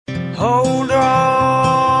hold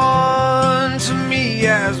on to me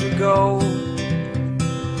as we go,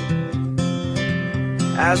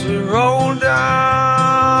 as we roll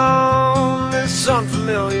down this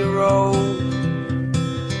unfamiliar road.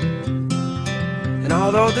 And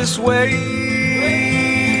although this wave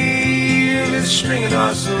is stringing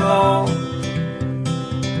us along,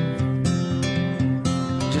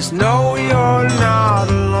 just know you're not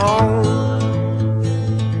alone,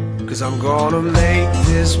 'cause I'm gonna make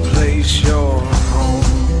this place your home.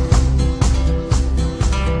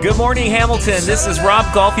 Good morning, Hamilton. This is Rob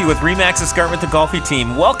Golfi with RE/MAX Escarpment, the Golfi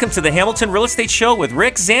Team. Welcome to the Hamilton Real Estate Show with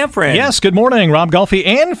Rick Zamperin. Yes, good morning. Rob Golfi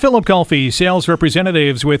and Phillip Golfi, sales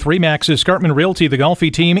representatives with RE/MAX Escarpment Realty, the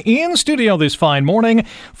Golfi Team, in studio this fine morning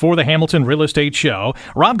for the Hamilton Real Estate Show.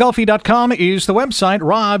 RobGolfi.com is the website,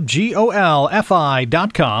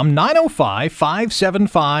 RobGolfi.com,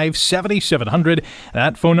 905-575-7700.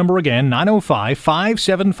 That phone number again,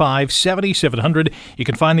 905-575-7700. You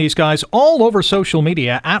can find these guys all over social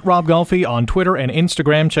media at Rob Golfi on Twitter and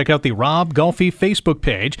Instagram. Check out the Rob Golfi Facebook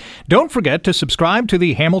page. Don't forget to subscribe to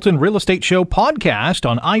the Hamilton Real Estate Show podcast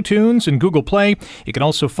on iTunes and Google Play. You can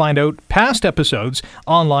also find out past episodes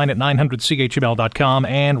online at 900chml.com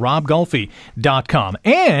and robgolfi.com.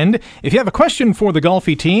 And if you have a question for the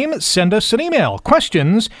Golfi Team, send us an email.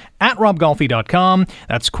 Questions at robgolfi.com.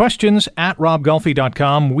 That's questions at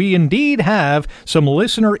robgolfi.com. We indeed have some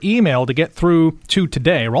listener email to get through to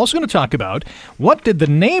today. We're also going to talk about what did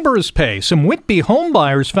the neighbors pay? Some Whitby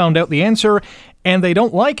homebuyers found out the answer, and they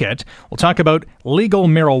don't like it. We'll talk about legal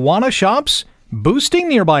marijuana shops, boosting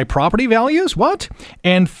nearby property values, what?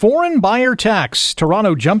 And foreign buyer tax,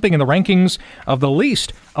 Toronto jumping in the rankings of the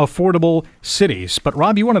least affordable cities. But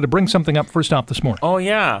Rob, you wanted to bring something up first off this morning. Oh,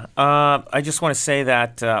 yeah. I just want to say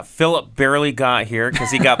that Phillip barely got here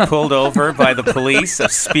because he got pulled over by the police of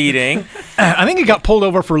speeding. I think he got pulled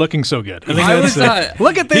over for looking so good. I think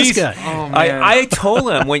look at this guy. Oh, I told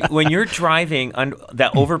him, when you're driving on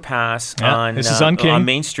that overpass on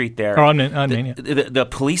Main Street there, or on Main, yeah. the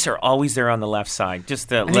police are always there on the left side.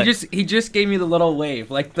 He just gave me the little wave,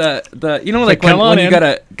 like the like when you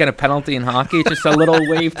get a penalty in hockey, it's just a little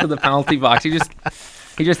wave to the penalty box. He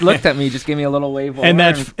just looked at me, just gave me a little wave over, and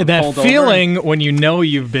that feeling when you know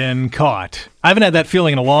you've been caught. I haven't had that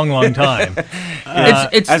feeling in a long, long time.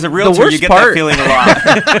 It's as a realtor, you get that feeling a lot.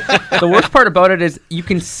 The worst part about it is you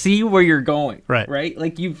can see where you're going. Right.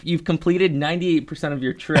 Like you've completed 98% of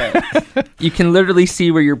your trip. You can literally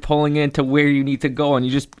see where you're pulling in to where you need to go, and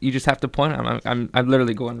you just have to point. I'm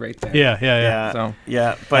literally going right there. Yeah. So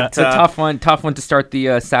but it's a tough one to start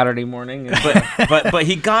the Saturday morning. But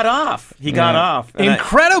he got off. He got off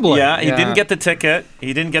incredibly. He didn't get the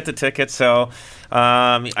ticket. So.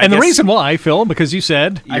 The reason why, Phil, because you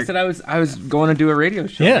said I was going to do a radio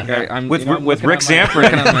show. Yeah, with Rick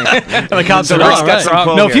Zamperin. The cops said,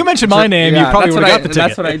 no, if you mentioned my name, you probably would have got the ticket.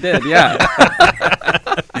 That's what I did. Yeah.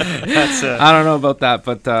 I don't know about that,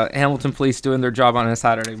 but Hamilton Police doing their job on a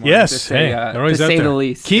Saturday morning. Yes, to say the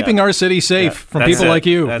least. Keeping our city safe from people like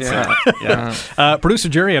you. Producer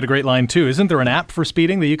Jerry had a great line too. Isn't there an app for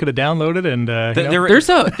speeding that you could have downloaded? And there's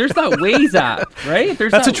that Waze app, right?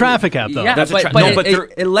 That's a traffic app, though. Yeah,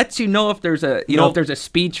 it lets you know if there's a if there's a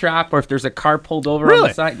speed trap or if there's a car pulled over on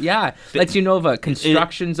the side. Yeah, it lets you know of a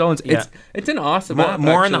construction zones. It's an awesome app.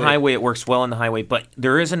 More on the highway. It works well on the highway, but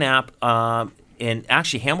there is an app. And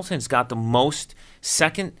actually, Hamilton's got the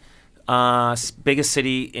second biggest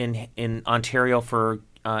city in Ontario for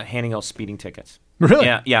handing out speeding tickets. Really?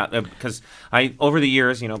 Yeah. Because over the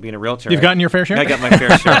years, being a realtor, you've gotten your fair share. I got my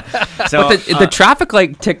fair share. So but the traffic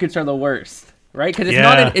light tickets are the worst. Right, because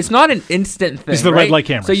it's not an instant thing. It's the red light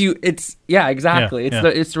cameras. So exactly.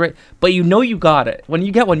 It's right, but you got it. When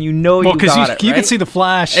you get one, you got it. Because you can see the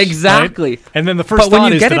flash. Exactly. Right? And then the first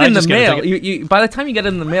thought is that I just get it in the mail. You by the time you get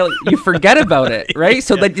it in the mail, you forget about it, right?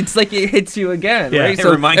 So that it's like it hits you again, right?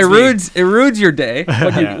 So it ruins your day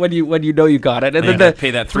when you know you got it, and then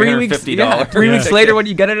pay that $350. 3 weeks later, when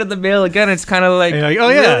you get it in the mail again, it's kind of like, oh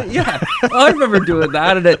yeah. I remember doing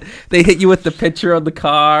that, and they hit you with the picture of the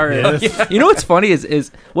car. You know what's funny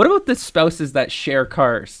is what about the spouses that share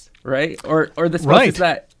cars, right? Or the spouses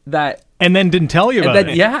that and then didn't tell you about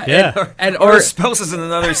it. Or spouses in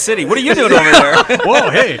another city. What are you doing over there?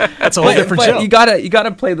 Whoa, hey, that's a whole different show. You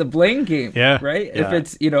gotta play the blame game, right? Yeah. If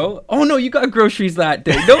it's oh no, you got groceries that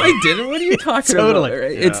day. No, I didn't. What are you talking about?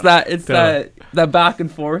 Right? It's that that back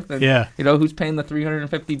and forth, and Yeah. who's paying the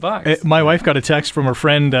 $350? My wife got a text from her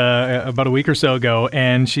friend about a week or so ago,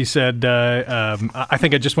 and she said, I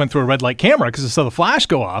think I just went through a red light camera because I saw the flash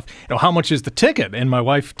go off. How much is the ticket? And my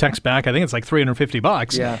wife texts back, I think it's like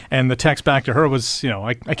 $350. Yeah. And the text back to her was,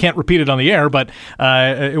 I can't repeat it on the air, but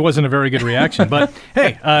it wasn't a very good reaction. But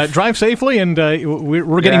hey, drive safely, and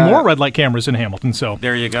we're getting more red light cameras in Hamilton. So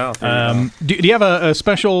there you go. Do you have a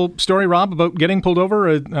special story, Rob, about getting pulled over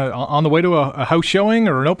on the way to a house showing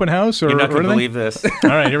or an open house? Or You're not going to anything? believe this. All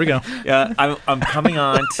right, here we go. Yeah, I'm coming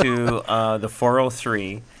on to the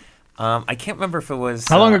 403. I can't remember if it was...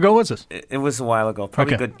 How long ago was this? It was a while ago,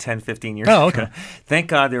 probably Okay. a good 10, 15 years Oh, ago. okay. Thank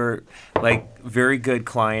God they were like very good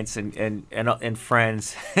clients and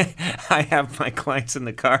friends. I have my clients in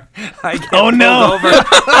the car. I get pulled over.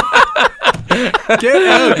 Get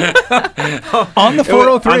out. On the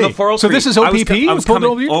 403. On the 403. So this is OPP? I was pulled coming,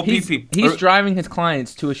 over you? OPP. He's driving his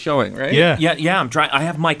clients to a showing, right? Yeah. Yeah. I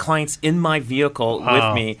have my clients in my vehicle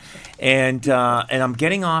with me, and I'm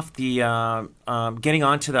getting off the getting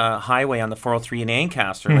onto the highway on the 403 in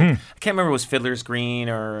Ancaster. Like, I can't remember if it was Fiddler's Green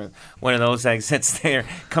or one of those exits there,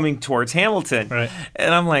 coming towards Hamilton. Right.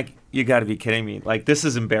 And I'm like, you got to be kidding me! Like, this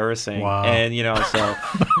is embarrassing. Wow. And so,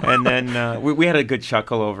 and then we had a good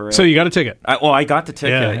chuckle over it. So you got a ticket. I got the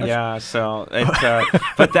ticket. Yeah. So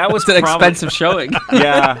but that was It's an probably, expensive showing.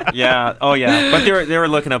 Yeah. Oh yeah. But they were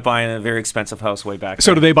looking at buying a very expensive house way back.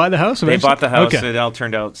 So did they buy the house? They eventually? bought the house. Okay. It all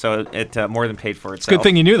turned out so it more than paid for itself. Good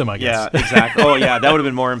thing you knew them, I guess. Yeah, exactly. Oh yeah, that would have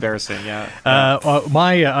been more embarrassing. Yeah.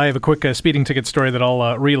 I have a quick speeding ticket story that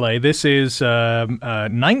I'll relay. This is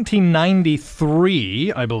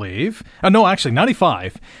 1993, I believe. No, actually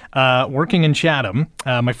 95. Working in Chatham,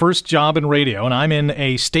 my first job in radio, and I'm in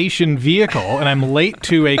a station vehicle, and I'm late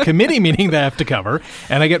to a committee meeting that I have to cover,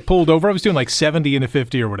 and I get pulled over. I was doing like 70 and a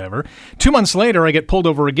 50 or whatever. 2 months later, I get pulled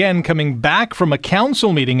over again, coming back from a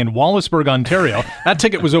council meeting in Wallaceburg, Ontario. That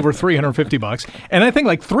ticket was over $350, and I think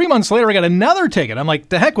like 3 months later, I got another ticket. I'm like,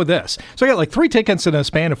 the heck with this. So I got like 3 tickets in a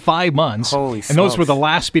span of 5 months. Holy and those smokes. were the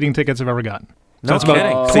last speeding tickets I've ever gotten. So No that's about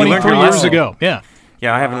kidding. So you learned 23 your years lesson. ago. Yeah.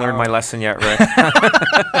 Yeah, I haven't learned my lesson yet, Rick.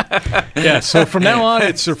 Yeah, so from now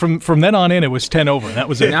on, from then on in, it was 10 over. That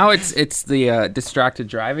was it. Now it's the distracted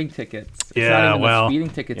driving tickets. It's Yeah, not even well, the speeding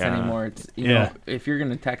tickets yeah. anymore. It's you Yeah. know, if you're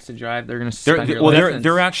gonna text to drive, they're gonna suspend your Well, license.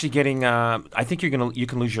 they're actually getting. I think you can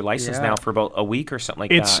lose your license Yeah. now for about a week or something like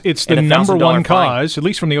that. It's the And number $1,000 one fine. cause, at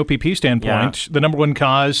least from the OPP standpoint, the number one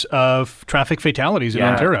cause of traffic fatalities in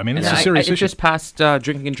Yeah. Ontario. I mean, it's And a serious it issue. just passed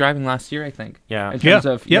drinking and driving last year, I think. Yeah. In terms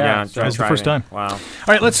of Yeah. so That was the first driving. time. Wow.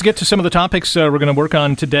 All right, let's get to some of the topics we're going to work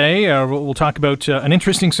on today. We'll talk about an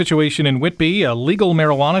interesting situation in Whitby. Legal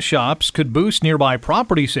marijuana shops could boost nearby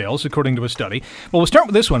property sales, according to a study. Well, we'll start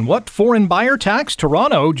with this one. What foreign buyer tax?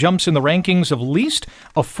 Toronto jumps in the rankings of least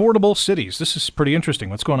affordable cities. This is pretty interesting.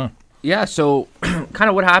 What's going on? Yeah, so kind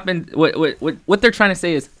of what happened, what they're trying to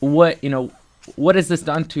say is what has this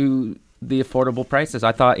done to the affordable prices?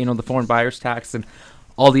 I thought, the foreign buyers tax and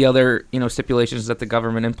all the other, stipulations that the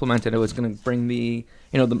government implemented, it was going to bring the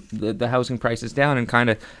housing prices down and kind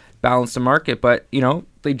of balance the market. But,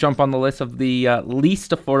 they jump on the list of the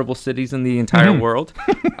least affordable cities in the entire world.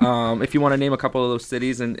 If you want to name a couple of those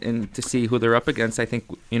cities and to see who they're up against, I think,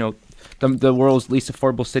 the world's least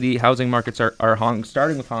affordable city housing markets are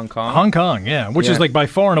starting with Hong Kong. Hong Kong, yeah, which is like by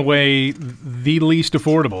far and away the least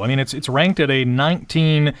affordable. I mean, it's ranked at a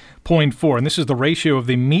 19.4, and this is the ratio of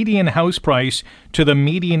the median house price to the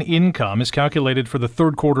median income is calculated for the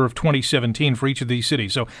third quarter of 2017 for each of these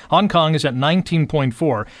cities. So Hong Kong is at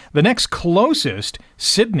 19.4. The next closest,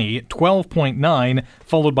 Sydney at 12.9,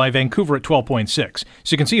 followed by Vancouver at 12.6.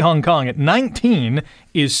 So you can see Hong Kong at 19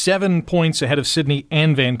 is 7 points ahead of Sydney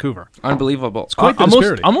and Vancouver. Unbelievable. It's quite the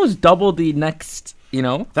disparity. Almost double the next,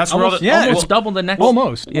 That's where all almost, the- almost double the next.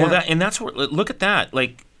 Almost. Yeah. Well, and that's where. Look at that.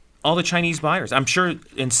 Like all the Chinese buyers. I'm sure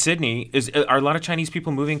in Sydney are a lot of Chinese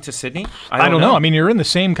people moving to Sydney. I don't know. I mean, you're in the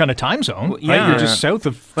same kind of time zone. Well, Right? yeah. You're just south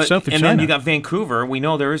of China. And then you got Vancouver. We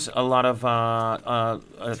know there's a lot of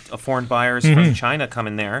foreign buyers from China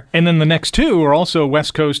coming there. And then the next two are also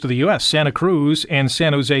west coast of the U.S., Santa Cruz and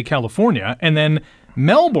San Jose, California. And then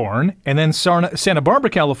Melbourne, and then Santa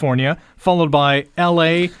Barbara, California, followed by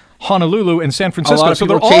L.A., Honolulu, and San Francisco. A lot of so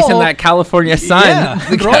people they're chasing all, that California sun, Yeah,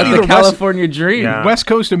 they're all either the California dream. Yeah. West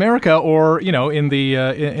Coast America or, in the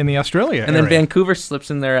Australia And then area. Vancouver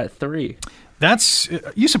slips in there at 3. That's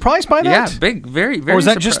you surprised by that? Yeah, big, very, very. Or is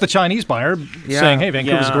that just the Chinese buyer saying, hey,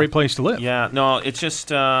 Vancouver's a Yeah. great place to live? Yeah, no, it's just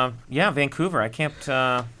Vancouver. I can't.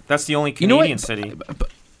 That's the only know what? Canadian city.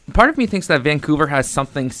 Part of me thinks that Vancouver has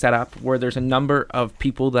something set up where there's a number of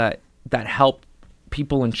people that help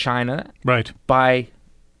people in China Right. buy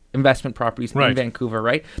investment properties Right. in Vancouver,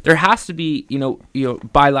 right? There has to be,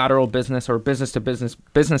 bilateral business or business to business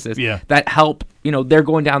businesses that help, they're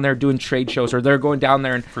going down there doing trade shows, or they're going down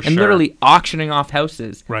there and literally auctioning off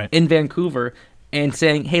houses in Vancouver and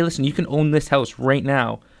saying, hey, listen, you can own this house right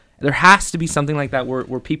now. There has to be something like that where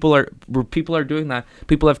people are doing that.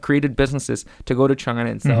 People have created businesses to go to China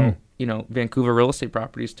and sell, Vancouver real estate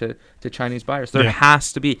properties to Chinese buyers. There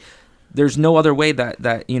has to be. There's no other way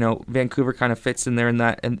that Vancouver kind of fits in there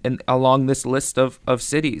and along this list of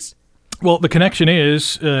cities. Well, the connection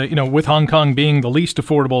is, with Hong Kong being the least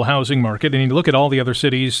affordable housing market, and you look at all the other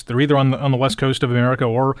cities, they're either on the west coast of America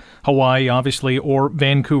or Hawaii, obviously, or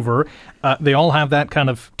Vancouver. They all have that kind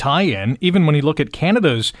of tie-in. Even when you look at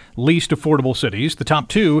Canada's least affordable cities, the top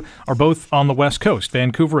two are both on the west coast.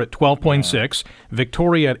 Vancouver at 12.6,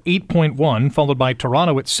 Victoria at 8.1, followed by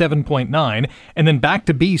Toronto at 7.9, and then back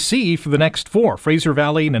to BC for the next four, Fraser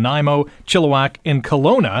Valley, Nanaimo, Chilliwack, and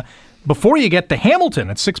Kelowna, before you get to Hamilton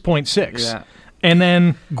at 6.6. Yeah. And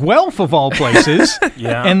then Guelph, of all places,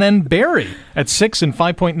 and then Barrie at 6 and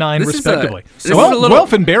 5.9, respectively.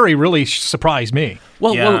 Guelph and Barrie really surprised me.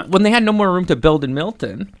 Well, when they had no more room to build in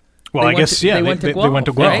Milton... Well, I guess, they went to Guelph. They went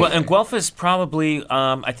to Guelph. And Guelph is probably,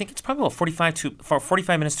 I think it's probably about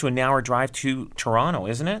 45 minutes to an hour drive to Toronto,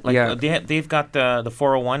 isn't it? They've got the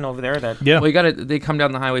 401 over there. Well, they come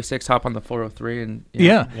down the Highway 6, hop on the 403, and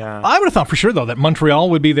I would have thought for sure though that Montreal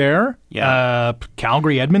would be there. Yeah.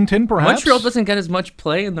 Calgary, Edmonton, perhaps. Montreal doesn't get as much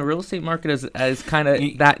play in the real estate market as kind of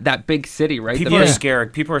that big city, right? People are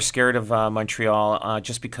scared. People are scared of Montreal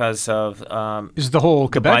just because of is the whole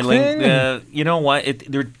Quebec thing. You know what?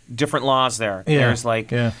 They're different laws there. Yeah. There's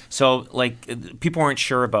so people weren't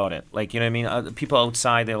sure about it. You know what I mean? People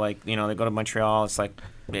outside, they're they go to Montreal. It's like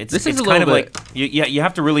it's kind of like you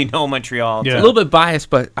have to really know Montreal. Yeah. A little bit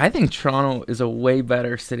biased, but I think Toronto is a way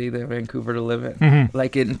better city than Vancouver to live in.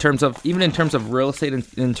 Mm-hmm. In terms of real estate,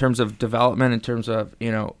 in terms of development, in terms of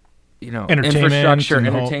infrastructure,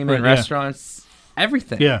 entertainment, restaurants.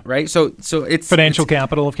 Everything, right? So it's financial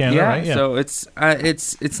capital of Canada, right? Yeah. So it's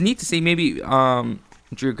neat to see. Maybe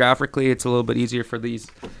geographically, it's a little bit easier for these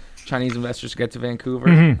Chinese investors to get to Vancouver.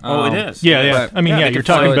 Mm-hmm. It is. Yeah. I mean, you're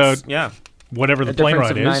talking about whatever the plane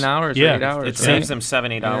ride is. 9 hours or 8 hours. It saves them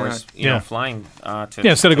 7-8 hours, flying to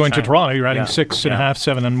instead of going to Toronto, you're adding 6.5,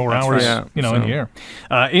 7 and more hours, in the year.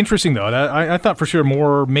 Interesting, though. I thought for sure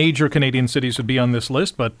more major Canadian cities would be on this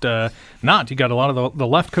list, but not. You got a lot of the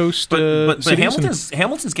left coast but cities.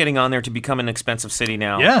 Hamilton's getting on there to become an expensive city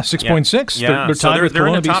now. Yeah, 6.6. Yeah. They're tied with they're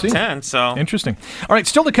in the top BC. 10. So interesting. All right,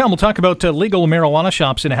 still to come, we'll talk about legal marijuana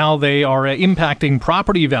shops and how they are impacting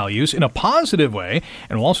property values in a positive way,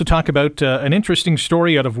 and we'll also talk about an interesting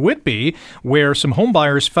story out of Whitby, where some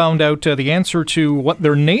homebuyers found out the answer to what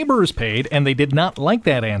their neighbors paid, and they did not like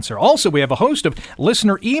that answer. Also, we have a host of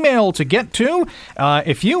listener email to get to.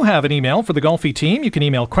 If you have an email for the Golfi team, you can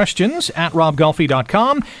email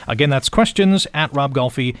questions@robgolfi.com. Again, that's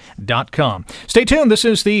questions@robgolfi.com. Stay tuned. This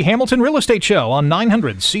is the Hamilton Real Estate Show on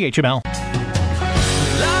 900 CHML.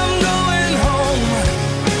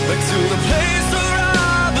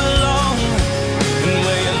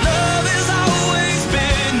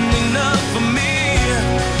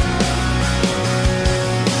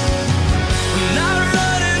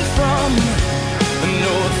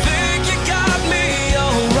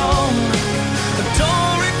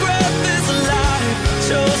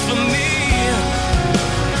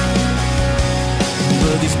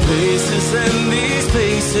 And these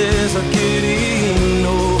places are getting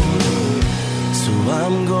old, so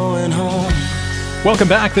I'm going home. Welcome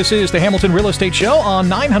back. This is the Hamilton Real Estate Show on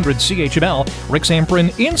 900 CHML. Rick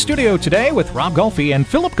Zamperin in studio today with Rob Golfi and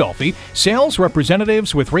Phillip Golfi, sales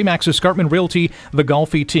representatives with Remax Escarpment Realty, the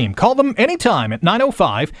Golfi team. Call them anytime at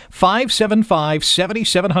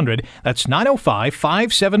 905-575-7700. That's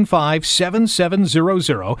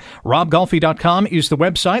 905-575-7700. RobGolfi.com is the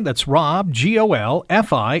website. That's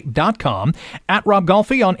RobGolfi.com. At Rob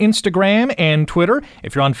Golfi on Instagram and Twitter.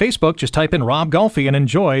 If you're on Facebook, just type in Rob Golfi and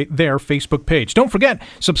enjoy their Facebook page. Don't forget,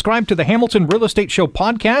 subscribe to the Hamilton Real Estate Show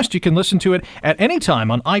podcast. You can listen to it at any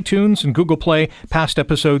time on iTunes and Google Play. Past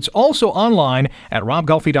episodes also online at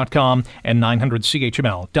robgolfi.com and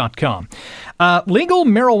 900chml.com. Legal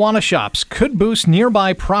marijuana shops could boost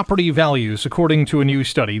nearby property values, according to a new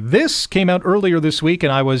study. This came out earlier this week,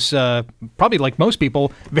 and I was probably, like most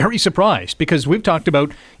people, very surprised because we've talked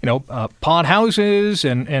about pot houses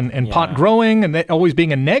and pot growing and that always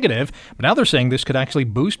being a negative, but now they're saying this could actually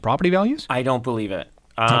boost property values? I don't believe it.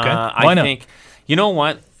 Okay. Why not? I think, you know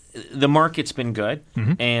what? The market's been good,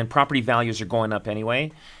 and property values are going up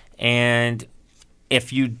anyway. And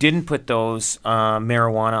if you didn't put those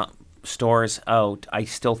marijuana stores out, I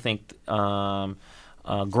still think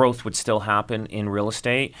growth would still happen in real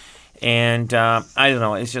estate. And I don't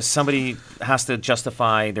know. It's just somebody has to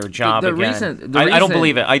justify their job again. I don't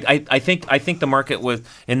believe it. I think the market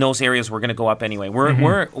in those areas we're going to go up anyway.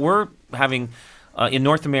 We're having in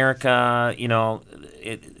North America.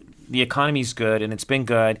 The economy's good and it's been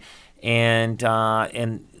good, and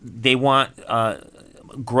they want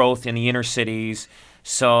growth in the inner cities.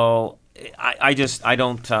 So I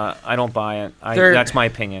don't buy it. That's my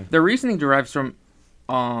opinion. The reasoning derives from.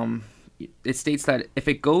 It states that if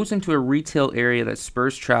it goes into a retail area that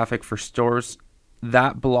spurs traffic for stores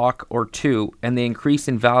that block or two, and they increase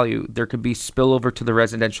in value, there could be spillover to the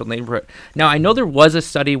residential neighborhood. Now, I know there was a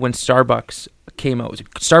study when Starbucks came out.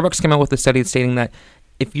 Starbucks came out with a study stating that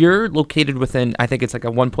if you're located within, I think it's like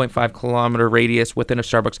a 1.5 kilometer radius within a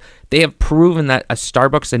Starbucks, they have proven that a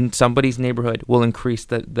Starbucks in somebody's neighborhood will increase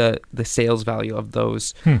the sales value of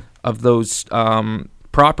those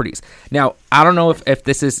properties. Now, I don't know if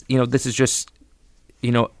this is just a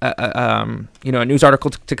news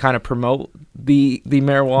article to kind of promote the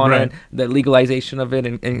marijuana right. and the legalization of it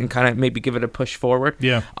and kind of maybe give it a push forward.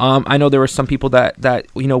 Yeah. I know there were some people that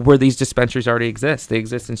where these dispensaries already exist. They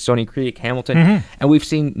exist in Stony Creek, Hamilton, and we've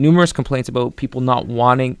seen numerous complaints about people not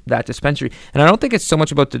wanting that dispensary. And I don't think it's so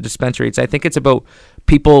much about the dispensary. I think it's about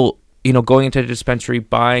people going into the dispensary,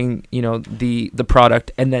 buying the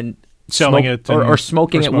product, and then selling it or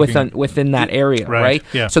smoking it within that area, right?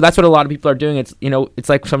 Yeah. So that's what a lot of people are doing. It's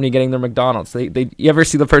like somebody getting their McDonald's. You ever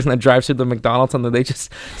see the person that drives through the McDonald's and then they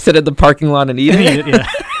just sit at the parking lot and eat it?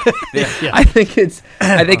 Yeah. I think it's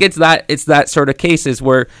that sort of cases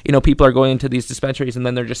where people are going into these dispensaries and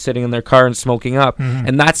then they're just sitting in their car and smoking up,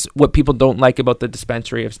 and that's what people don't like about the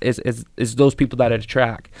dispensary is those people that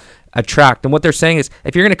attract. And what they're saying is,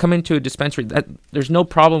 if you're going to come into a dispensary, that there's no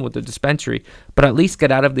problem with the dispensary, but at least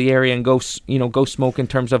get out of the area and go smoke in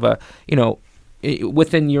terms of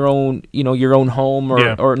within your own home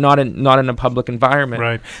or not in a public environment.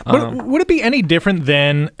 Right. Would it be any different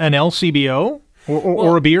than an LCBO?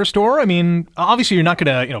 Or a beer store? I mean, obviously you're not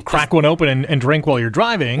going to crack one open and drink while you're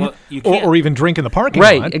driving, or even drink in the parking lot.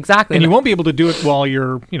 Right, exactly. And you won't be able to do it while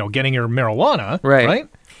you're getting your marijuana, right?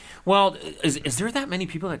 Well, is there that many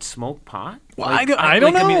people that smoke pot? Well, I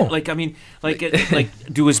don't know.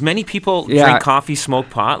 Do as many people drink coffee,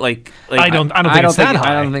 smoke pot? I don't think it's that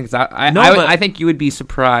high. I don't think it's that. I think you would be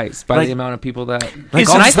surprised by the amount of people that. I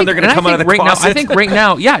think they're going to come out of the closet. I think right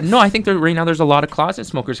now, I think right now there's a lot of closet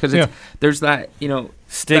smokers because there's that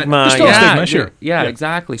stigma. There's still a stigma, sure. Yeah,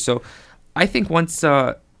 exactly. So, I think once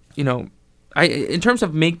in terms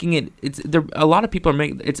of making it, a lot of people are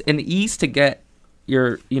making it's an ease to get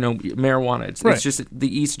your marijuana. It's just the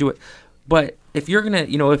ease to do it. But if you're gonna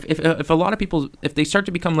if a lot of people, if they start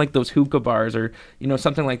to become like those hookah bars or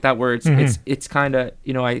something like that where it's kind of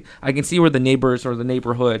I can see where the neighbors or the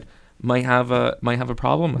neighborhood might have a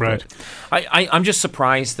problem with it. I'm just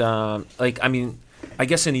surprised. I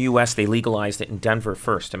guess in the U.S. they legalized it in Denver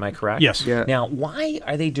first. Am I correct? Yes. Yeah. Now, why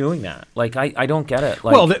are they doing that? I don't get it.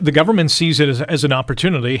 Well, the government sees it as an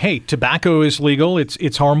opportunity. Hey, tobacco is legal.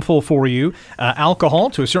 It's harmful for you. Alcohol,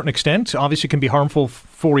 to a certain extent, obviously can be harmful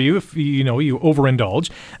for you if you overindulge.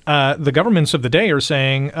 The governments of the day are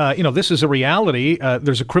saying, this is a reality.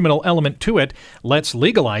 There's a criminal element to it. Let's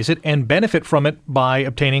legalize it and benefit from it by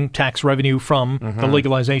obtaining tax revenue from the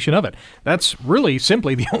legalization of it. That's really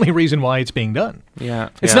simply the only reason why it's being done. Yeah,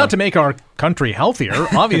 it's not to make our country healthier,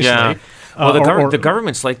 obviously. Yeah. Well, the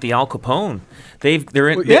government's like the Al Capone. They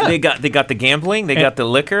got the gambling, they got the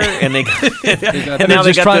liquor, and they now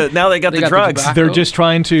they got the drugs. They're just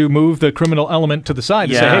trying to move the criminal element to the side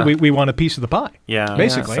and say, hey, we want a piece of the pie. Yeah,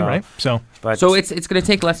 basically, right? So it's going to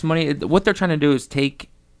take less money. What they're trying to do is take.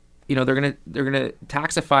 They're gonna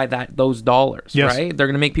taxify those dollars, right? They're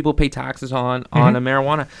gonna make people pay taxes on a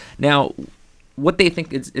marijuana. Now, what they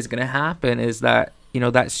think is going to happen is that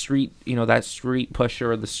that street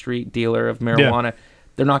pusher or the street dealer of marijuana,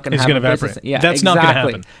 they're not going to have a business. Yeah, that's not going to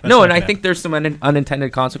happen. I think there's some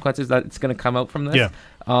unintended consequences that it's going to come out from this. Yeah.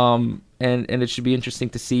 And it should be interesting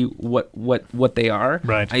to see what they are.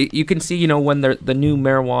 Right. You can see when the new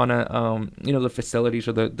marijuana the facilities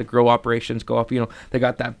or the grow operations go up. They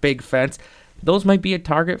got that big fence. those might be a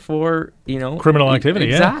target for, criminal activity.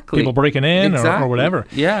 Exactly. People breaking in or whatever.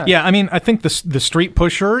 Yeah. I mean, I think the street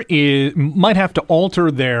pusher might have to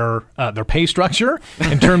alter their pay structure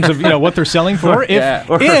in terms of what they're selling for.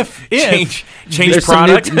 If change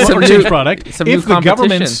product, change product.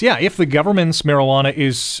 If the government's marijuana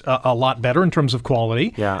is a lot better in terms of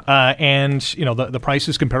quality, and the price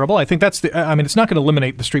is comparable, I think that's it's not going to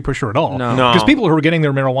eliminate the street pusher at all. No. Because people who are getting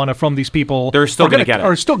their marijuana from these people, they're still going to get it.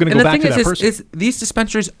 Are still going to go back to that person. These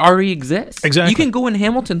dispensaries already exist. Exactly. You can go in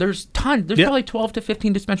Hamilton. There's tons. There's probably 12 to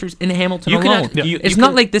 15 dispensaries in Hamilton alone. It's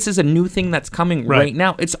not like this is a new thing that's coming right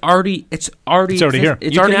now. It's already here.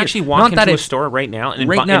 You can actually walk into a store right now and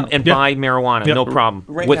buy marijuana, no problem,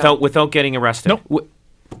 without getting arrested. Nope.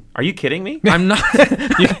 Are you kidding me? I'm not.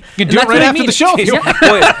 You can do it right after the show.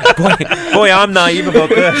 Boy, I'm naive about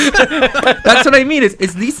this. That's what I mean.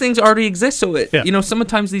 Is these things already exist? So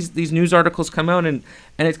sometimes these news articles come out and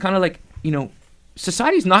it's kind of like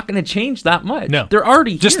society's not going to change that much. No, they're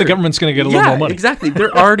already just here. The government's going to get a little more money. Exactly.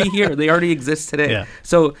 They're already here. They already exist today. Yeah.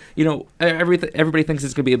 So everybody thinks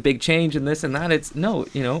it's going to be a big change and this and that. It's no.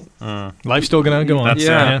 Life's still going to go on.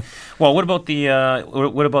 Yeah. Well, what about the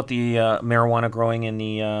marijuana growing in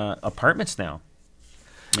the apartments now?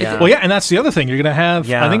 Yeah. Well, and that's the other thing. You're going to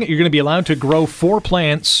have. I think you're going to be allowed to grow 4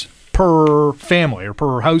 plants per family or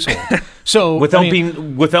per household. So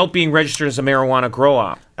without being registered as a marijuana grow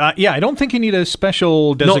op. I don't think you need a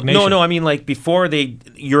special designation. No. I mean, like before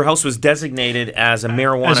your house was designated as a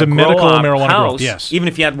marijuana as a medical marijuana house, grow. Yes. Even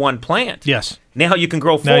if you had 1 plant. Yes. Now you can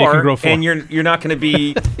grow 4, and you're not going to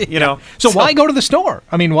be, So why go to the store?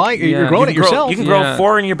 I mean, why you're growing it yourself? You can grow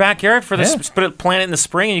 4 in your backyard for this. Plant it in the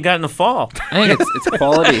spring, and you got it in the fall. I think it's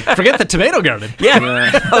quality. Forget the tomato garden.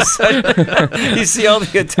 Yeah. All of a sudden, you see all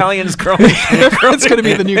the Italians growing. It's going to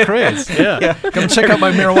be the new craze. Yeah. Come check out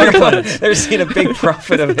my marijuana plants. They're seeing a big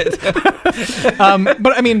profit of it.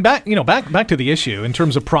 But I mean, back to the issue in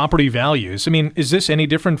terms of property values. I mean, is this any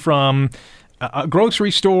different from a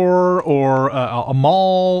grocery store or a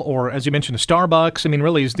mall or, as you mentioned, a Starbucks? I mean,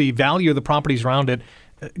 really, is the value of the properties around it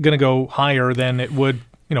going to go higher than it would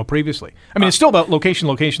previously? I mean, it's still about location.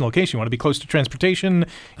 You want to be close to transportation,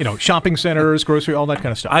 shopping centers, grocery, all that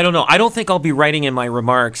kind of stuff. I don't know. I don't think I'll be writing in my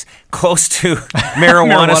remarks close to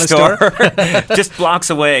marijuana store, just blocks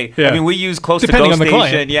away. Yeah. I mean, we use close depending to GO on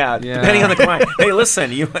station. Yeah, depending on the client. Hey,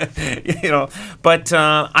 listen, but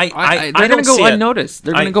they're going to go unnoticed.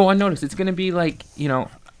 They're going to go unnoticed. It's going to be like,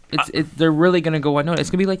 they're really going to go unnoticed. It's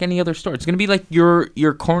going to be like any other store. It's going to be like your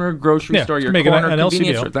corner grocery store, your corner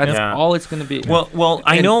convenience store. That's all it's going to be. Well,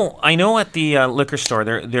 I know at the liquor store,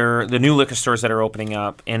 they're the new liquor stores that are opening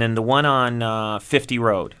up, and in the one on 50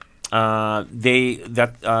 Road,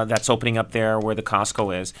 that's opening up there where the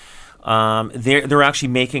Costco is. They're actually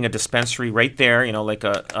making a dispensary right there,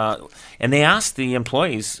 and they ask the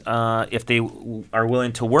employees if they are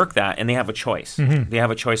willing to work that, and they have a choice. Mm-hmm. They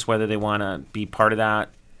have a choice whether they want to be part of that.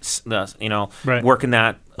 Working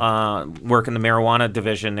the marijuana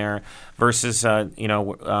division there versus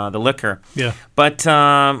the liquor. Yeah. But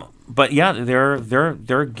yeah,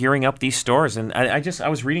 they're gearing up these stores, and I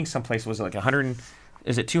was reading someplace, was it like 100?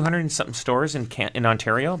 Is it 200 and something stores in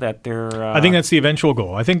Ontario that they're... I think that's the eventual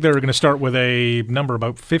goal. I think they're going to start with a number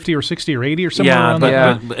about 50 or 60 or 80 or somewhere around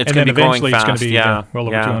that. But it's going to be going fast. It's going to be well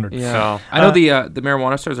over 200. Yeah. So, I know the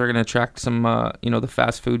marijuana stores are going to attract some, the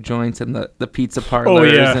fast food joints and the pizza parlors.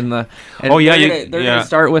 They're going to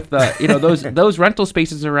start with those rental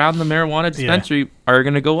spaces around the marijuana dispensary are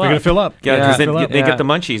going to go up. They're going to fill up. Yeah, because they get the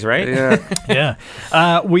munchies, right? Yeah.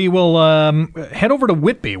 We will head over to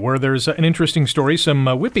Whitby, where there's an interesting story. Some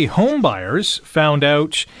Whitby home buyers found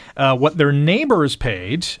out what their neighbors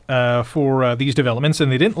paid for these developments, and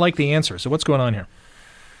they didn't like the answer. So what's going on here?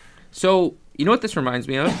 So you know what this reminds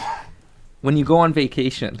me of? When you go on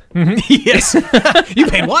vacation. Mm-hmm. Yes. You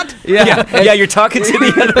paid what? Yeah, you're talking to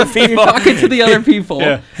the other people. You're talking to the other people.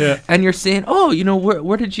 Yeah. And you're saying,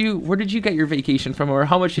 where did you get your vacation from, or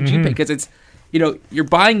how much did you pay? Because it's, you're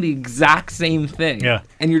buying the exact same thing. Yeah.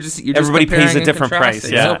 And you're just everybody pays a different price.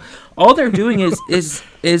 Yeah. So all they're doing is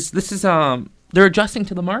they're adjusting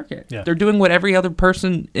to the market. Yeah. They're doing what every other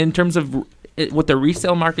person in terms of what the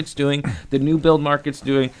resale market's doing, the new build market's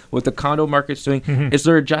doing, what the condo market's doing, is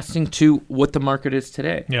they're adjusting to what the market is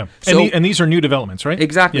today. Yeah. So, and these are new developments, right?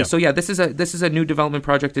 Exactly. Yeah. So this is a new development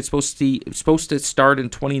project. It's supposed to start in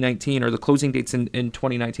 2019, or the closing date's in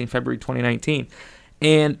 2019, February 2019.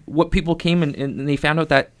 And what people came and they found out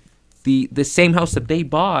that the same house that they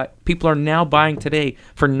bought, people are now buying today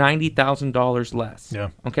for $90,000 less. Yeah.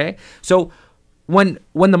 Okay. So when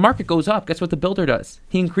the market goes up, guess what the builder does?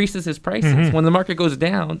 He increases his prices. When the market goes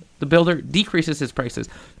down, the builder decreases his prices.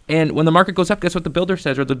 And when the market goes up, guess what the builder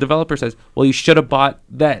says or the developer says? Well, you should have bought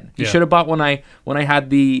then. You should have bought when I had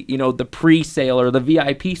the the pre-sale or the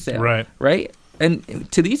VIP sale. Right?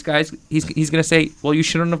 And to these guys, he's going to say, well, you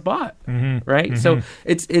shouldn't have bought. Right? So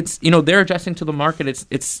it's they're adjusting to the market.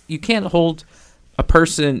 It's you can't hold a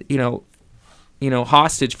person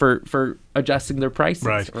hostage for adjusting their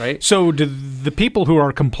prices, right? So do the people who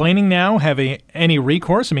are complaining now have any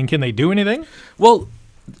recourse? I mean, can they do anything? Well,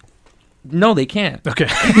 no, they can't. Okay.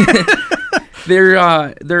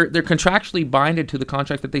 They're contractually binded to the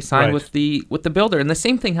contract that they signed with the builder. And the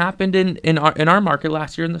same thing happened in our market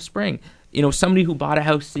last year in the spring. Somebody who bought a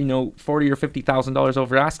house, $40,000 or $50,000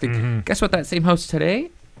 over asking. Guess what? That same house today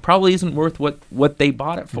probably isn't worth what they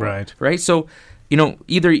bought it for. Right. So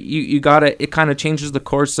either you gotta, it kind of changes the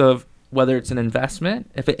course of whether it's an investment.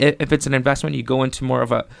 If it's an investment, you go into more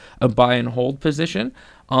of a buy and hold position.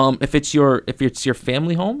 If it's your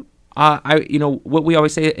family home, what we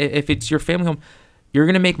always say, if it's your family home, you're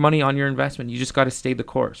going to make money on your investment. You just got to stay the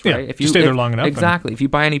course, right? If you stay there long enough. Exactly. If you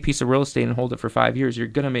buy any piece of real estate and hold it for 5 years, you're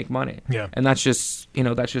going to make money. Yeah. And that's just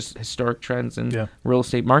historic trends in real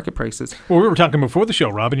estate market prices. Well, we were talking before the show,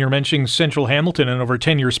 Rob, and you're mentioning Central Hamilton, and over a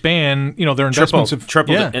 10-year span, their investments have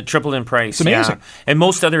tripled in price. It's amazing. Yeah. And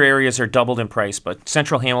most other areas are doubled in price, but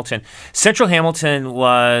Central Hamilton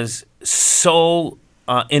was so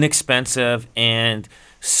inexpensive and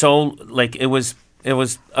so it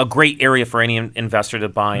was a great area for any investor to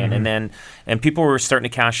buy in, and people were starting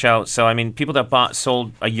to cash out. So I mean, people that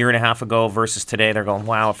sold a year and a half ago versus today, they're going,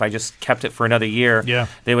 wow, if I just kept it for another year,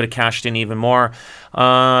 they would have cashed in even more.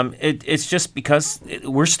 It's just because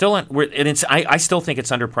I still think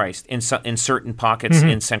it's underpriced in certain pockets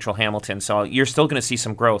in Central Hamilton. So you're still going to see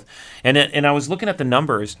some growth. And I was looking at the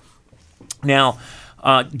numbers now.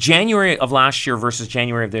 January of last year versus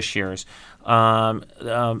January of this year's.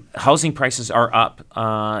 Housing prices are up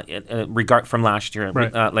from last year.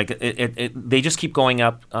 They just keep going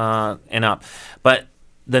up and up. But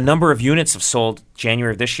the number of units have sold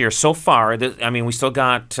January of this year so far. We still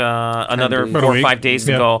got another 4 or 5 days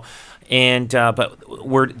to go. And but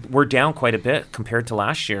we're down quite a bit compared to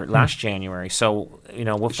last January. So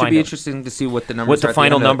we'll find. It should be interesting to see what the numbers. What the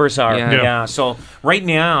final numbers are. Yeah. So right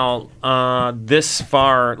now, this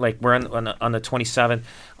far, we're on the 27th.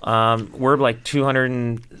 We're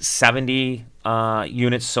 270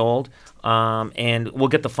 units sold. And we'll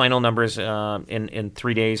get the final numbers in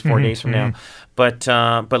 3 days, 4 days from now. But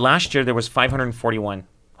last year there was 541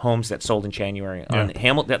 homes that sold in January.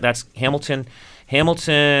 That's Hamilton,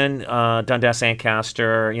 Dundas,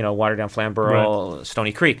 Ancaster, Waterdown, Flamborough,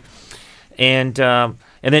 Stony Creek, and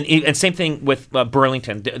same thing with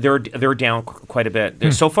Burlington. They're down quite a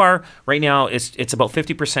bit. So far, right now, it's about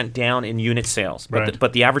 50% down in unit sales,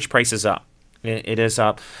 but the average price is up. It is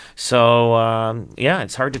up. So,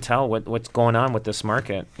 it's hard to tell what's going on with this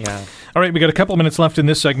market. Yeah. All right, we got a couple of minutes left in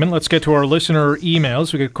this segment. Let's get to our listener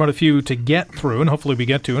emails. We got quite a few to get through, and hopefully we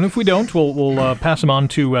get to. And if we don't, we'll pass them on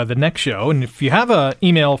to the next show. And if you have an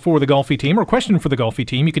email for the Golfi Team or a question for the Golfi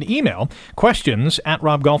Team, you can email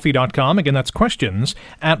questions@robgolfi.com. Again, that's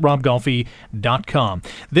questions@robgolfi.com.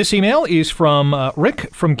 This email is from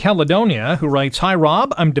Rick from Caledonia, who writes, "Hi,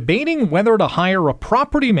 Rob. I'm debating whether to hire a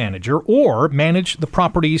property manager or manage the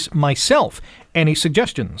properties myself. Any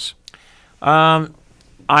suggestions?"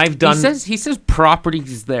 I've done. He says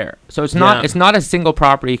properties there, so it's not a single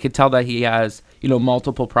property. You can tell that he has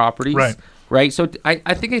multiple properties, right? So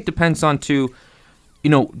I think it depends on do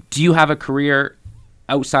you have a career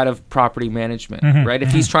outside of property management, right?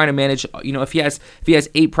 If he's trying to manage, if he has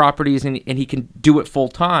 8 properties and he can do it full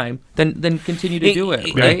time, then continue to do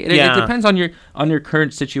it, right? It depends on your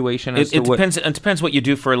current situation. It depends what you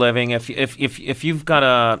do for a living. If you've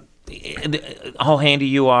got how handy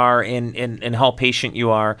you are and how patient you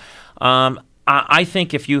are, I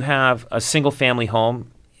think if you have a single family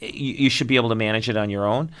home, you should be able to manage it on your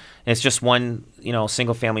own. It's just one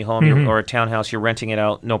single family home or a townhouse. You're renting it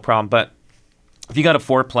out, no problem. But if you got a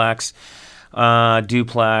 4-plex,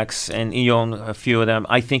 duplex, and you own a few of them,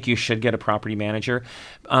 I think you should get a property manager.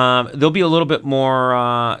 They'll be a little bit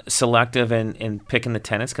more selective in picking the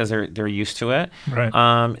tenants because they're used to it.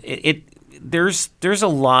 Right. There's a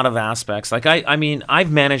lot of aspects.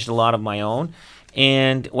 I've managed a lot of my own,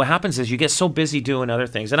 and what happens is you get so busy doing other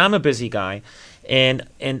things, and I'm a busy guy. And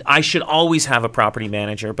I should always have a property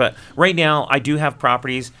manager. But right now, I do have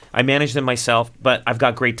properties. I manage them myself, but I've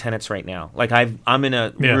got great tenants right now. I'm in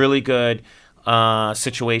a really good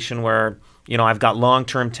situation where I've got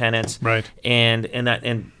long-term tenants, right? And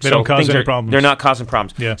they don't cause any problems. They're not causing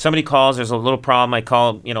problems. Yeah. Somebody calls, there's a little problem. I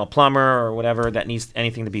call, a plumber or whatever that needs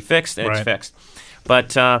anything to be fixed, and it's fixed.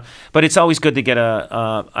 But it's always good to get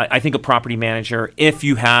I think a property manager if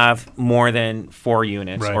you have more than 4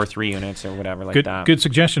 units or 3 units or whatever like that. Good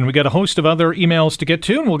suggestion. We got a host of other emails to get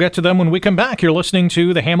to, and we'll get to them when we come back. You're listening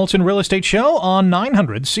to the Hamilton Real Estate Show on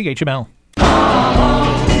 900 CHML.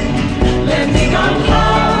 Let me go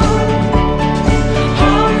home.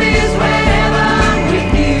 Home is wherever I'm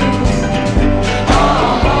with you.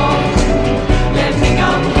 Oh, let me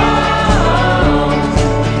go home.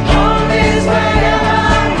 Home is wherever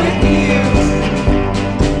I'm with you.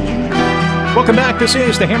 Welcome back. This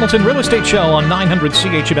is the Hamilton Real Estate Show on 900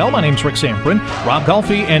 CHML. My name's Rick Zamperin. Rob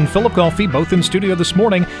Golfi and Phillip Golfi, both in studio this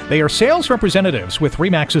morning. They are sales representatives with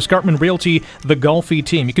RE/MAX Escarpment Realty, the Golfi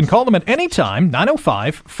Team. You can call them at any time,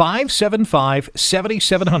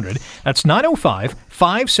 905-575-7700. That's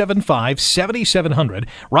 905-575-7700.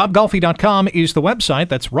 RobGolfi.com is the website.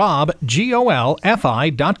 That's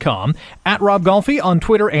RobGolfi.com. At Rob Golfi on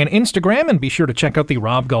Twitter and Instagram. And be sure to check out the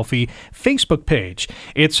Rob Golfi Facebook page.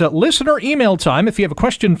 It's a listener email time. If you have a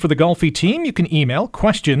question for the Golfi Team, you can email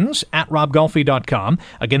questions@robgolfi.com.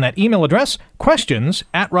 Again, that email address,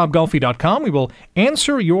 questions@robgolfi.com. We will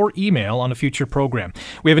answer your email on a future program.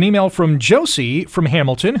 We have an email from Josie from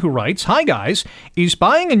Hamilton who writes, "Hi guys, is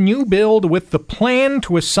buying a new build with the plan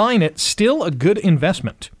to assign it still a good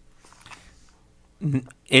investment?"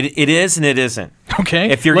 It is and it isn't. Okay,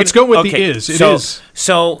 let's go with the is. It is.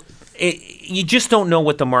 So you just don't know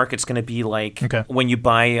what the market's going to be like when you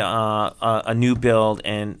buy a new build,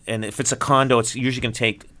 and if it's a condo, it's usually going to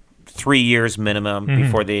take 3 years minimum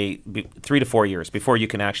before 3 to 4 years before you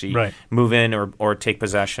can actually move in or take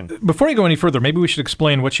possession. Before you go any further, maybe we should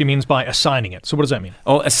explain what she means by assigning it. So what does that mean?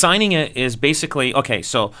 Oh, assigning it is basically,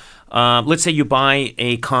 so let's say you buy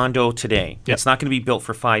a condo today. Yep. It's not going to be built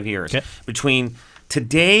for 5 years. Okay. Between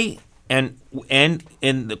today and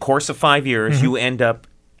in the course of 5 years, you end up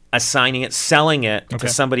assigning it, selling it to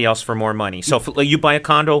somebody else for more money. So if you buy a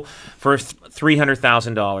condo for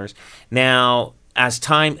 $300,000. Now, as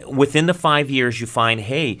time, within the 5 years, you find,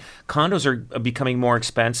 hey, condos are becoming more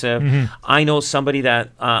expensive. I know somebody that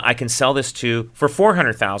I can sell this to for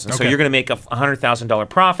 $400,000. So you're going to make a $100,000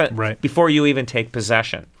 profit before you even take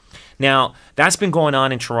possession. Now, that's been going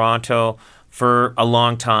on in Toronto for a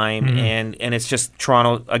long time, and it's just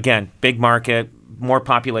Toronto, again, big market, more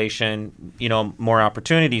population, more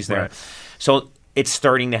opportunities there. So it's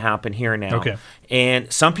starting to happen here now.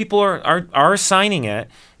 And some people are assigning it,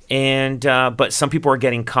 and but some people are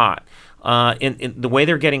getting caught. In the way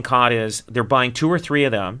they're getting caught is they're buying 2 or 3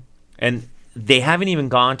 of them, and they haven't even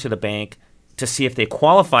gone to the bank to see if they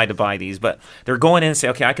qualify to buy these, but they're going in and say,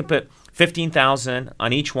 okay, I could put $15,000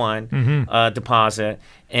 on each one deposit,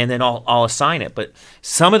 and then I'll assign it. But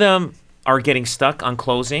some of them are getting stuck on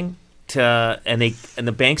closing and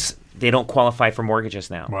the banks, they don't qualify for mortgages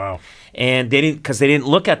now. Wow. And they didn't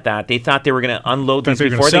look at that. They thought they were going to unload these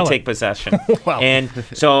before they take possession. Wow. And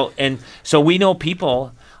so we know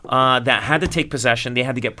people that had to take possession. They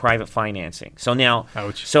had to get private financing. So now,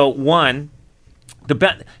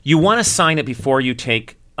 you want to sign it before you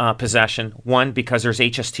take possession. One, because there's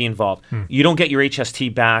HST involved. You don't get your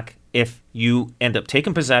HST back if you end up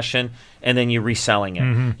taking possession and then you're reselling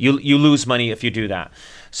it. You lose money if you do that.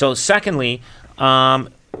 So secondly, the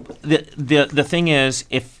thing is,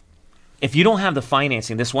 if you don't have the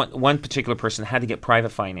financing, this one particular person had to get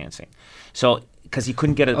private financing. So because he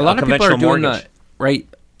couldn't get a lot of people conventional are doing mortgage. that, right?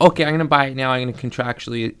 Okay, I'm going to buy it now. I'm going to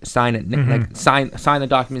contractually sign it, like sign the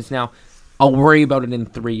documents now. I'll worry about it in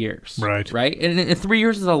 3 years. Right. And 3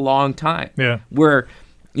 years is a long time. Yeah. Where,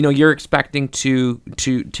 you're expecting to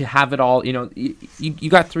have it all. You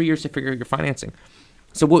got 3 years to figure out your financing.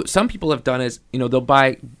 So what some people have done is, they'll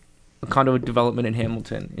buy a condo development in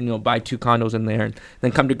Hamilton and buy 2 condos in there, and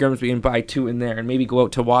then come to Grimsby and buy 2 in there, and maybe go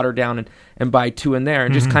out to Waterdown and buy 2 in there,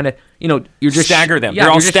 and just kind of, you're just stagger them. They're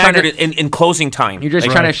all staggered in closing time. You're just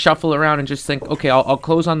trying to shuffle around and just think, okay, I'll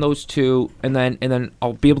close on those 2, and then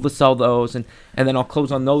I'll be able to sell those, and then I'll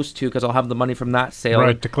close on those 2 because I'll have the money from that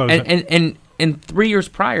sale. To close it. And 3 years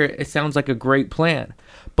prior, it sounds like a great plan.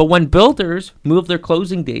 But when builders move their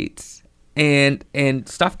closing dates and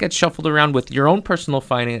stuff gets shuffled around with your own personal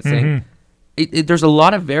financing, there's a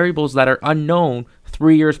lot of variables that are unknown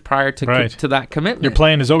 3 years prior to that commitment. Your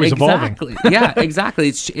plan is always evolving. Yeah, exactly.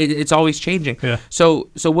 It's always changing. Yeah. So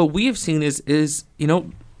what we have seen is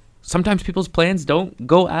sometimes people's plans don't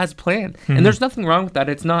go as planned, and there's nothing wrong with that.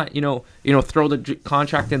 It's not throw the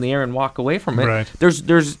contract in the air and walk away from it.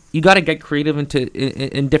 There's you got to get creative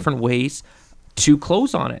in different ways. to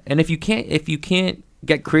close on it. And if you can't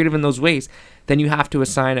get creative in those ways, then you have to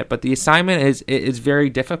assign it. But the assignment is very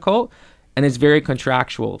difficult and it's very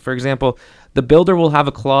contractual. For example, the builder will have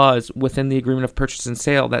a clause within the agreement of purchase and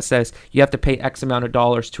sale that says you have to pay X amount of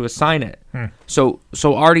dollars to assign it. So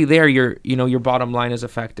already there, your bottom line is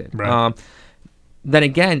affected. Right. Then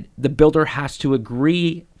again, the builder has to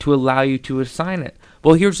agree to allow you to assign it.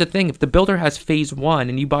 Well, here's the thing. If the builder has phase 1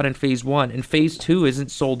 and you bought in phase 1 and phase 2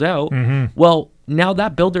 isn't sold out, well, now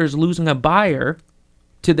that builder is losing a buyer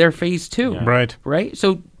to their phase 2. Yeah. Right?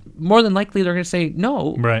 So more than likely they're going to say,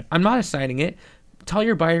 no, right. I'm not assigning it. Tell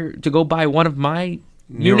your buyer to go buy one of my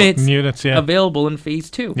units yeah. available in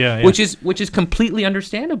phase 2, which is completely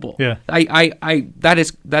understandable. Yeah. That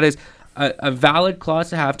is a valid clause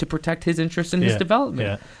to have to protect his interest in his development.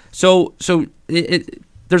 Yeah. So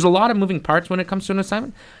there's a lot of moving parts when it comes to an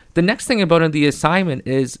assignment. The next thing about the assignment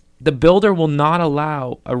is the builder will not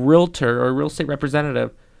allow a realtor or a real estate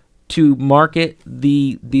representative to market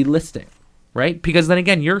the listing, right? Because then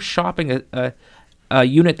again, you're shopping a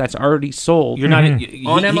unit that's already sold. You're not on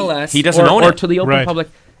MLS. He doesn't own it, or to the open Right. public.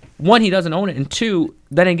 One, he doesn't own it, and two,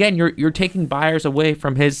 then again, you're taking buyers away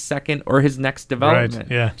from his second or his next development.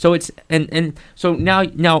 Right, yeah. So it's and so now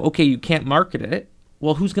okay, you can't market it.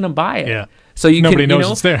 Well, who's going to buy it? Yeah. So Nobody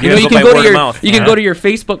knows it's there. You Go can by go word to of your mouth. go to your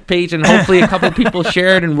Facebook page and hopefully a couple of people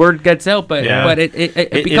share it and word gets out. But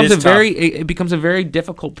it becomes is it becomes a very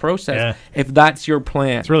difficult process Yeah. if that's your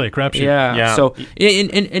plan. It's really a crapshoot. Yeah. So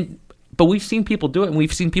but we've seen people do it, and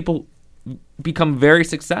we've seen people become very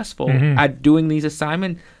successful at doing these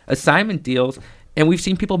assignment deals, and we've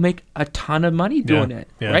seen people make a ton of money doing it.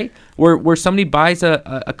 Yeah. Right? Where somebody buys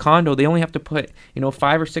a condo, they only have to put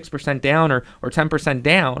 5 or 6% down or 10%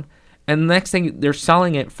 down. And the next thing, they're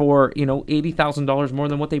selling it for $80,000 more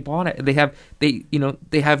than what they bought it. They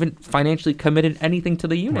haven't financially committed anything to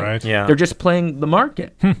the unit. Right. Yeah. They're just playing the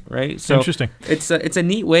market. Right. So Interesting. It's a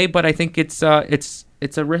neat way, but I think it's a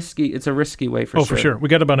risky way for sure. Oh, for sure. We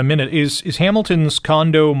got about a minute. Is Hamilton's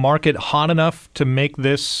condo market hot enough to make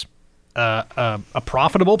this a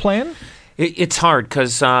profitable plan? It's hard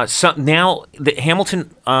because now the Hamilton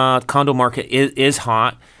condo market is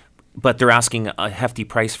hot, but they're asking a hefty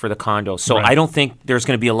price for the condo. So Right. I don't think there's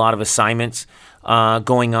going to be a lot of assignments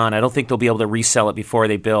going on. I don't think they'll be able to resell it before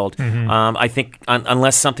they build. I think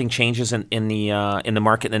unless something changes in the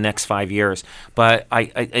market in the next 5 years. But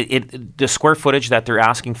the square footage that they're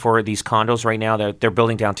asking for these condos right now that they're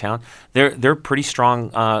building downtown, they're pretty strong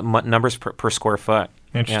numbers per square foot.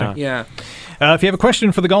 Interesting. Yeah. If you have a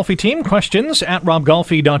question for the Golfi team, questions at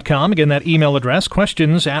robgolfi.com. Again, that email address,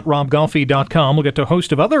 questions at robgolfi.com. We'll get to a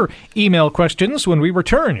host of other email questions when we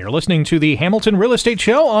return. You're listening to the Hamilton Real Estate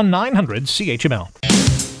Show on 900 CHML.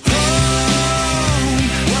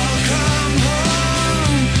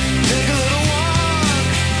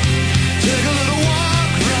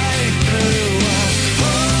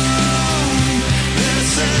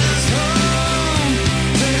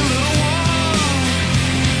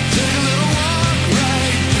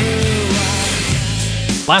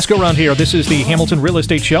 Last go round here. This is the Hamilton Real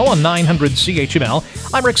Estate Show on 900 CHML.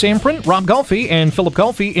 I'm Rick Zamperin, Rob Golfi, and Phillip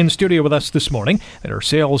Golfi in studio with us this morning. They're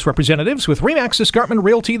sales representatives with Remax Escarpment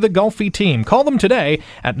Realty, the Golfi team. Call them today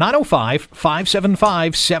at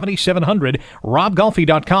 905-575-7700.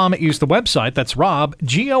 RobGolfi.com is the website. That's Rob,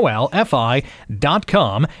 GOLFI.com.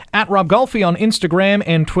 At Rob Golfi on Instagram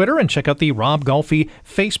and Twitter. And check out the Rob Golfi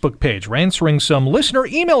Facebook page. We're answering some listener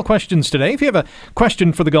email questions today. If you have a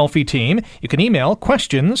question for the Golfi team, you can email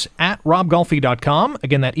questions at robgolfi.com.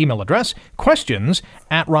 Again, that email address, questions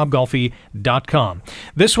at robgolfi.com.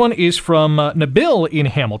 This one is from Nabil in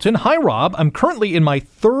Hamilton. Hi, Rob. I'm currently in my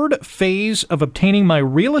third phase of obtaining my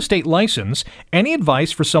real estate license. Any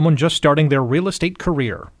advice for someone just starting their real estate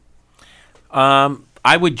career?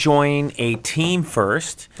 I would join a team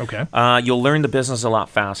first. Okay. You'll learn the business a lot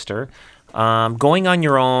faster. Going on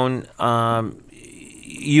your own,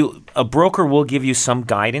 a broker will give you some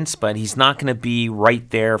guidance, but he's not going to be right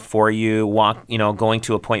there for you, going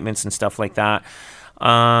to appointments and stuff like that.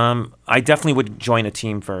 I definitely would join a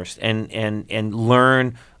team first and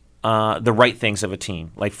learn the right things of a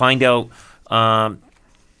team. Like find out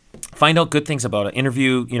good things about it.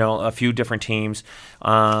 Interview, a few different teams.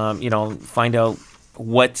 Find out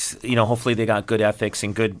what hopefully they got good ethics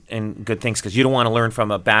and good things, because you don't want to learn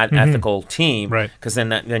from a bad ethical team, right? Because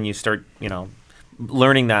then you start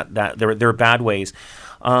learning that there are bad ways.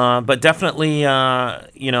 But definitely,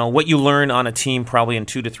 what you learn on a team probably in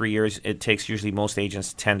 2 to 3 years, it takes usually most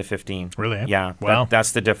agents 10 to 15. Really? Yeah. Wow.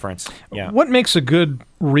 That's the difference. Yeah. What makes a good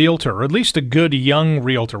realtor, or at least a good young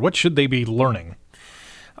realtor? What should they be learning?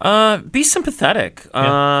 Be sympathetic.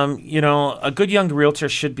 A good young realtor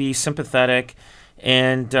should be sympathetic,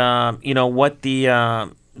 and what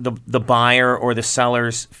the buyer or the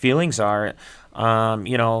seller's feelings are.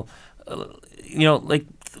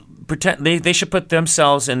 Pretend they should put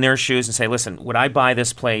themselves in their shoes and say, listen, would I buy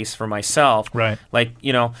this place for myself? Right.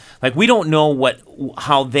 We don't know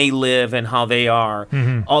how they live and how they are.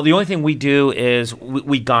 Mm-hmm. The only thing we do is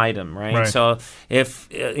we guide them, right? So if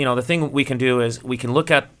the thing we can do is we can look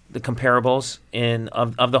at the comparables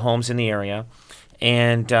of the homes in the area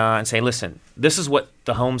and say, listen, this is what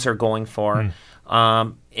the homes are going for.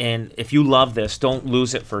 And if you love this, don't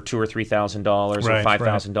lose it for $2,000 or $3,000 or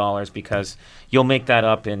 $5,000 because you'll make that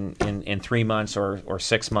up in 3 months or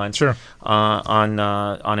 6 months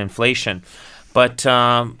on inflation, but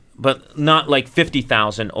not like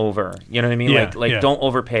 50,000 over. You know what I mean? Don't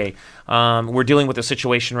overpay. We're dealing with a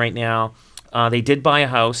situation right now. They did buy a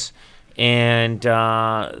house, and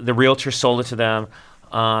the realtor sold it to them,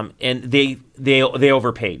 and they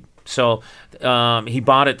overpaid. So he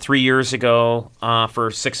bought it 3 years ago for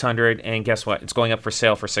 $600, and guess what? It's going up for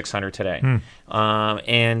sale for $600 today.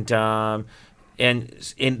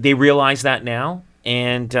 And they realize that now.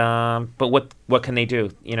 And but what can they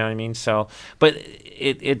do? You know what I mean? So, but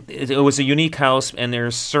it was a unique house, and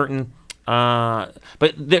there's certain. But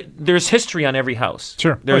there's history on every house.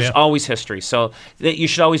 Sure. There's always history. So you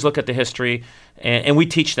should always look at the history, and we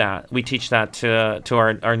teach that. We teach that to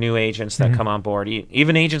our new agents that come on board,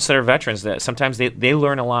 even agents that are veterans. That sometimes they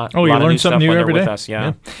learn a lot. Oh, you learn something new every day with us.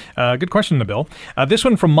 Yeah. Good question, Nabil. This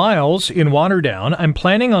one from Miles in Waterdown. I'm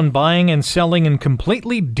planning on buying and selling in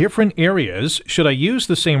completely different areas. Should I use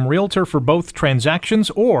the same realtor for both transactions,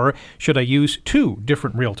 or should I use 2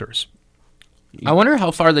 different realtors? I wonder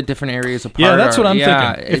how far the different areas apart are. Yeah, that's what I'm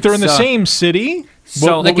thinking. If they're in the same city,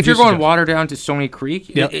 so if you're going Waterdown to Stony Creek,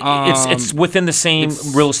 it's within the same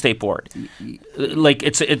real estate board.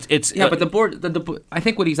 It's but the board. I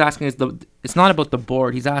think what he's asking is it's not about the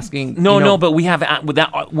board. He's asking but we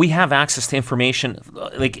have access to information.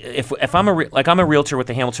 Like if I'm a realtor with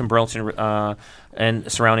the Hamilton Burlington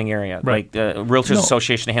and surrounding area, like the Realtors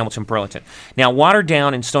Association of Hamilton Burlington. Now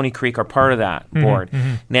Waterdown and Stony Creek are part of that board.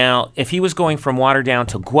 Mm-hmm. Now if he was going from Waterdown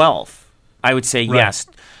to Guelph, I would say yes.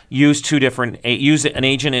 Use 2 different. Use an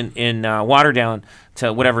agent in Waterdown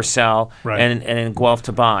to whatever sell, and in Guelph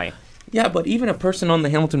to buy. Yeah, but even a person on the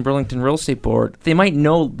Hamilton Burlington Real Estate Board, they might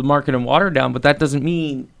know the market in Waterdown, but that doesn't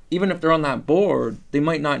mean even if they're on that board, they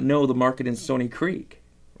might not know the market in Stony Creek,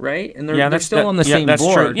 right? And they're still on the same board.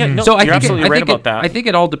 True. Yeah, no, so you're absolutely right about that. I think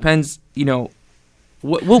it all depends,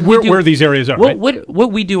 where these areas are.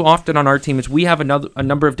 What we do often on our team is we have a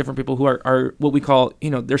number of different people who are what we call,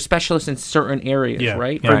 they're specialists in certain areas,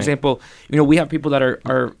 right? For example, we have people that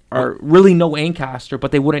are really know Ancaster,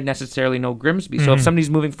 but they wouldn't necessarily know Grimsby. So if somebody's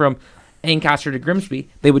moving from Ancaster to Grimsby,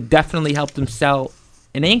 they would definitely help them sell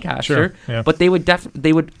in Ancaster, but they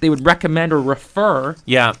would recommend or refer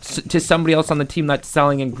to somebody else on the team that's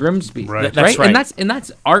selling in Grimsby, right? That's right. And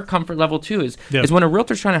that's our comfort level too. Is when a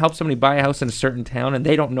realtor's trying to help somebody buy a house in a certain town and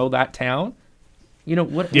they don't know that town.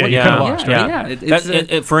 What? You're kind of lost,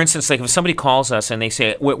 right? For instance, like if somebody calls us and they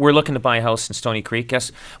say we're looking to buy a house in Stony Creek,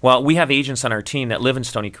 we have agents on our team that live in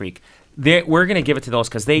Stony Creek. We're going to give it to those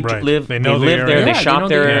because they live there, they shop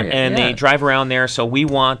there, and they drive around there. So we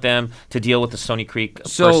want them to deal with the Stony Creek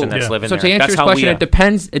person that's living there. So to answer your question, it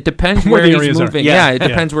depends where he's moving. It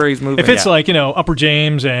depends where he's moving. If it's like Upper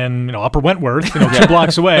James and Upper Wentworth, 2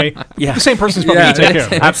 blocks away, the same person's probably going to take care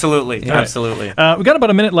of it. Absolutely. We got about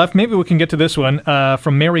a minute left. Maybe we can get to this one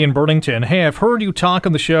from Mary in Burlington. Hey, I've heard you talk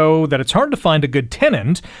on the show that it's hard to find a good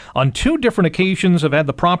tenant. On 2 different occasions, I've had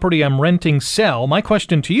the property I'm renting sell. My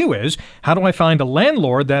question to you is, how do I find a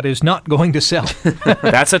landlord that is not going to sell?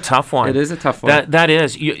 That's a tough one. It is a tough one. That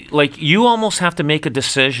is. You almost have to make a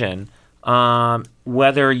decision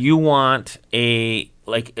whether you want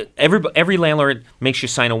every landlord makes you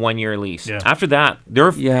sign a 1-year lease. Yeah. After that,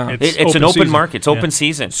 it's an open market. It's open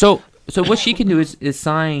season. So what she can do is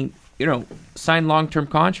sign long-term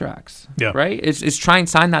contracts. Yeah. Right? Is try and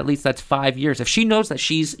sign that lease that's 5 years. If she knows that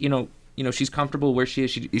she's she's comfortable where she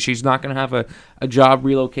is. She's not going to have a job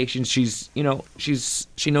relocation. She knows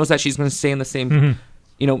that she's going to stay in the same.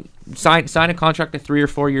 Sign a contract, a 3 or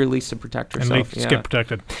 4 year lease to protect herself. And get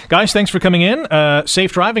protected. Guys, thanks for coming in.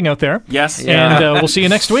 Safe driving out there. Yes. And we'll see you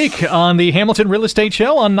next week on the Hamilton Real Estate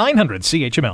Show on 900 CHML.